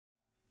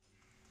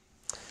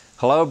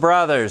Hello,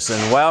 brothers,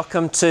 and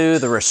welcome to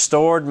the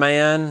Restored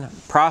Man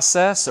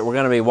process that we're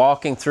going to be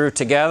walking through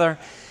together.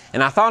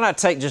 And I thought I'd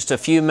take just a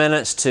few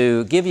minutes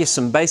to give you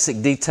some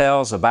basic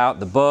details about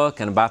the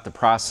book and about the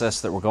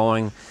process that we're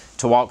going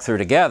to walk through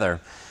together.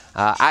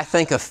 I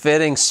think a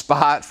fitting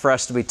spot for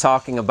us to be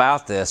talking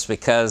about this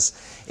because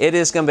it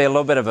is going to be a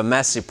little bit of a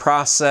messy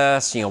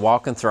process,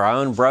 walking through our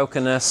own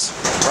brokenness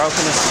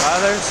of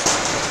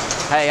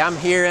others. Hey, I'm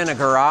here in a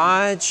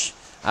garage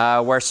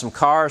where some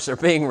cars are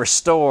being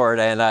restored,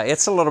 and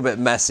it's a little bit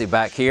messy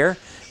back here,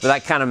 but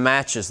that kind of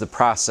matches the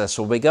process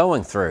we'll be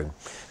going through.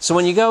 So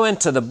when you go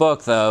into the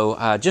book,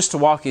 though, just to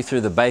walk you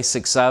through the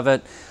basics of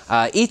it,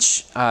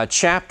 each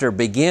chapter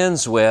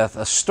begins with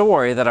a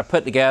story that I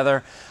put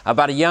together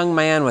about a young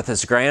man with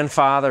his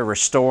grandfather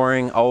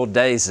restoring old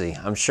Daisy.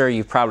 I'm sure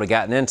you've probably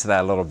gotten into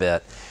that a little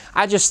bit.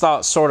 I just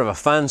thought sort of a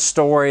fun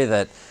story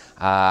that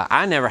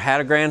I never had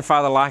a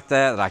grandfather like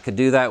that I could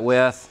do that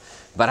with.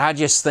 But I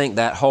just think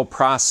that whole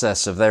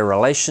process of their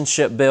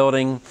relationship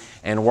building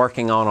and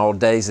working on old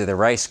Daisy, the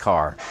race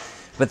car.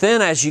 But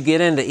then as you get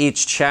into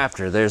each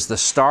chapter, there's the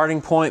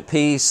starting point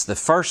piece, the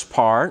first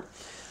part,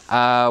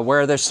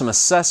 where there's some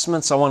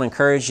assessments I want to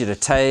encourage you to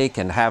take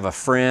and have a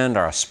friend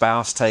or a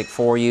spouse take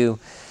for you.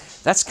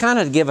 That's kind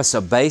of to give us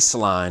a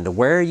baseline to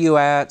where are you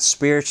at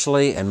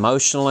spiritually,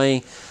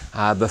 emotionally,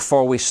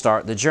 before we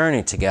start the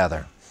journey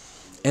together.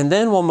 And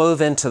then we'll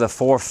move into the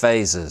 4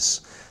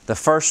 phases. The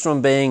first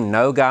one being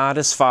Know God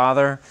as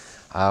Father,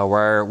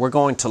 where we're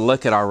going to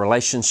look at our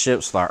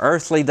relationships with our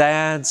earthly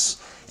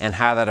dads and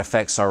how that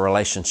affects our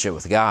relationship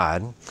with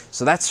God.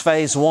 So that's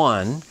phase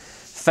 1.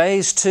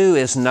 Phase 2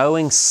 is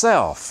Knowing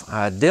Self,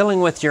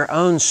 dealing with your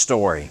own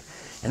story.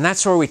 And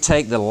that's where we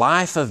take the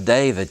life of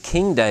David,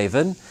 King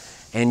David,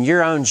 and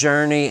your own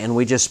journey, and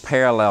we just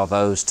parallel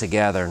those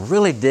together and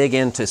really dig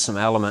into some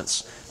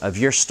elements of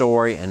your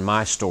story and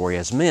my story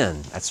as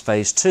men. That's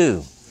phase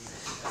 2.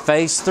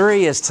 Phase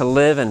 3 is to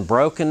live in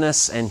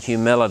brokenness and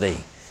humility.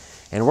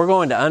 And we're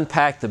going to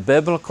unpack the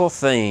biblical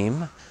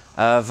theme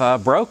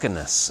of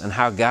brokenness and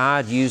how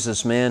God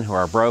uses men who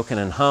are broken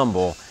and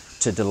humble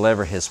to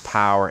deliver His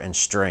power and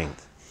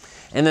strength.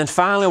 And then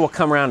finally we'll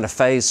come around to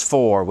phase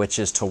 4, which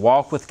is to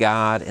walk with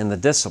God in the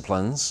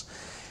disciplines.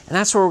 And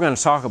that's where we're going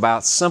to talk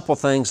about simple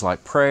things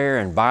like prayer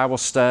and Bible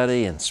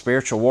study and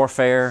spiritual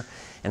warfare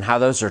and how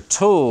those are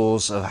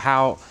tools of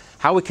how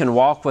we can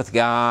walk with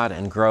God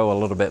and grow a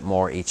little bit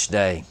more each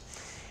day.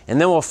 And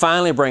then we'll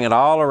finally bring it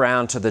all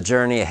around to the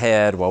journey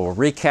ahead where we'll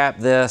recap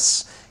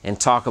this and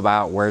talk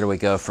about where do we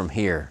go from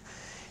here.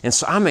 And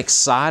so I'm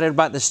excited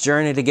about this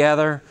journey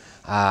together.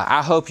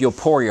 I hope you'll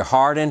pour your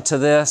heart into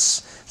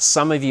this.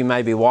 Some of you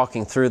may be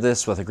walking through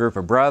this with a group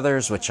of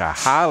brothers, which I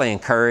highly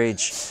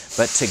encourage.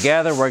 But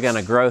together we're going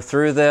to grow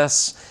through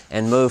this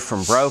and move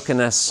from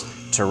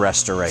brokenness to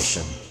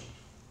restoration.